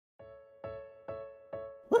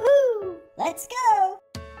Let's go!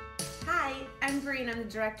 Hi, I'm Bree and I'm the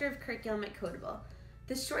Director of Curriculum at Kodable.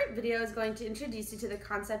 This short video is going to introduce you to the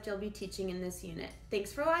concept you'll be teaching in this unit.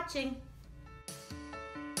 Thanks for watching!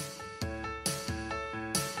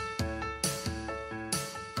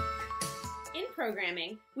 In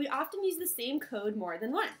programming, we often use the same code more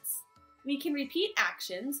than once. We can repeat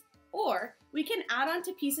actions, or we can add on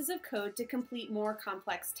to pieces of code to complete more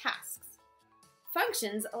complex tasks.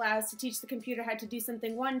 Functions allow us to teach the computer how to do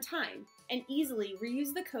something one time and easily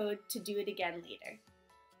reuse the code to do it again later.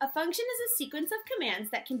 A function is a sequence of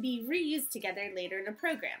commands that can be reused together later in a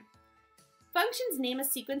program. Functions name a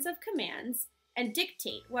sequence of commands and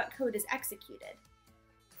dictate what code is executed.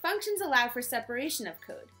 Functions allow for separation of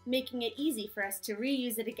code, making it easy for us to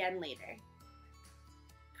reuse it again later.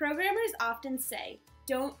 Programmers often say,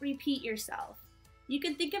 "Don't repeat yourself." You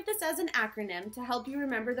can think of this as an acronym to help you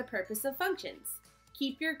remember the purpose of functions.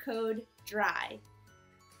 Keep your code dry.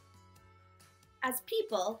 As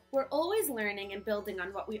people, we're always learning and building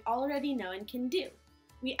on what we already know and can do.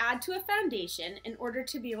 We add to a foundation in order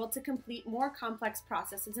to be able to complete more complex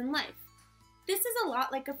processes in life. This is a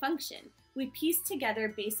lot like a function. We piece together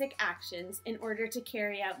basic actions in order to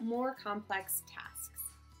carry out more complex tasks.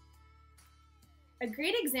 A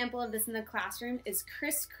great example of this in the classroom is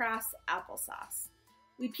Criss-Cross Applesauce.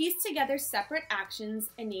 We piece together separate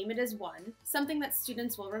actions and name it as one, something that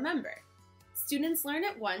students will remember. Students learn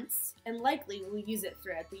it once and likely will use it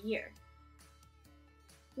throughout the year.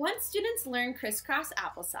 Once students learn Criss-Cross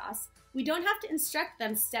Applesauce, we don't have to instruct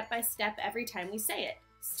them step by step every time we say it.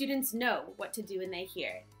 Students know what to do when they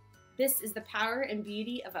hear it. This is the power and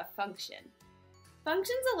beauty of a function.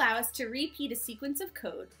 Functions allow us to repeat a sequence of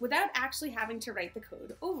code without actually having to write the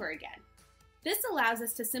code over again. This allows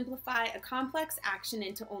us to simplify a complex action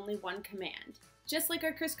into only one command, just like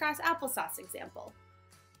our Criss-Cross Applesauce example.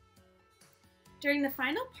 During the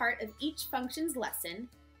final part of each functions lesson,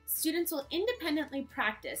 students will independently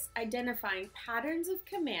practice identifying patterns of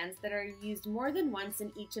commands that are used more than once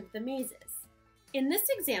in each of the mazes. In this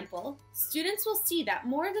example, students will see that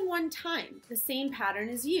more than one time the same pattern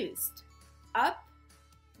is used. Up,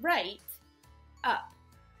 right, up.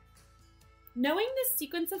 Knowing this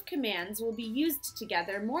sequence of commands will be used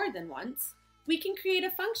together more than once, we can create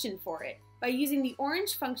a function for it by using the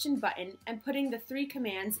orange function button and putting the three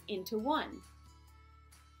commands into one.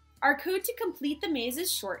 Our code to complete the maze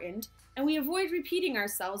is shortened, and we avoid repeating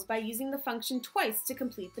ourselves by using the function twice to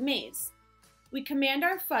complete the maze. We command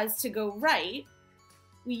our fuzz to go right,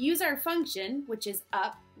 we use our function, which is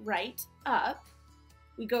up, right, up,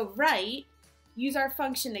 we go right, use our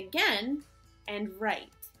function again, and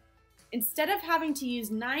right. Instead of having to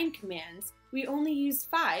use 9 commands, we only use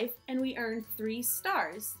 5 and we earn 3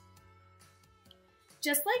 stars.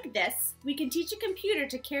 Just like this, we can teach a computer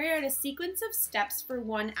to carry out a sequence of steps for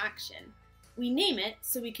one action. We name it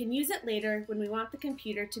so we can use it later when we want the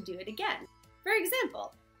computer to do it again. For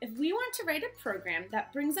example, if we want to write a program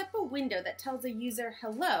that brings up a window that tells a user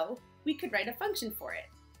hello, we could write a function for it.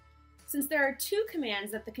 Since there are 2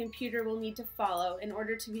 commands that the computer will need to follow in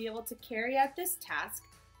order to be able to carry out this task,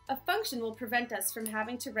 a function will prevent us from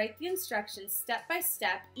having to write the instructions step by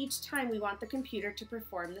step each time we want the computer to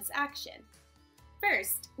perform this action.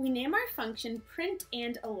 First, we name our function print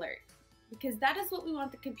and alert, because that is what we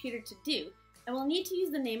want the computer to do, and we'll need to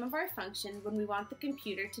use the name of our function when we want the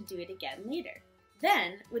computer to do it again later.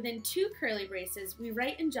 Then, within 2 curly braces, we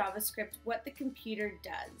write in JavaScript what the computer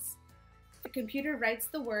does. The computer writes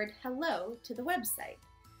the word hello to the website.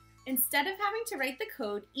 Instead of having to write the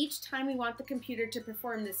code each time we want the computer to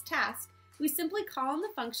perform this task, we simply call on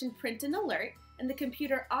the function print and alert, and the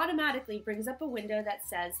computer automatically brings up a window that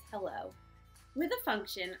says hello. With a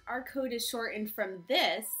function, our code is shortened from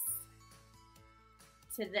this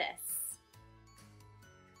to this.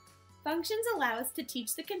 Functions allow us to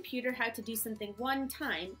teach the computer how to do something one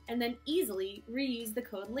time and then easily reuse the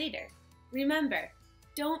code later. Remember,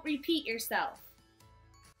 don't repeat yourself.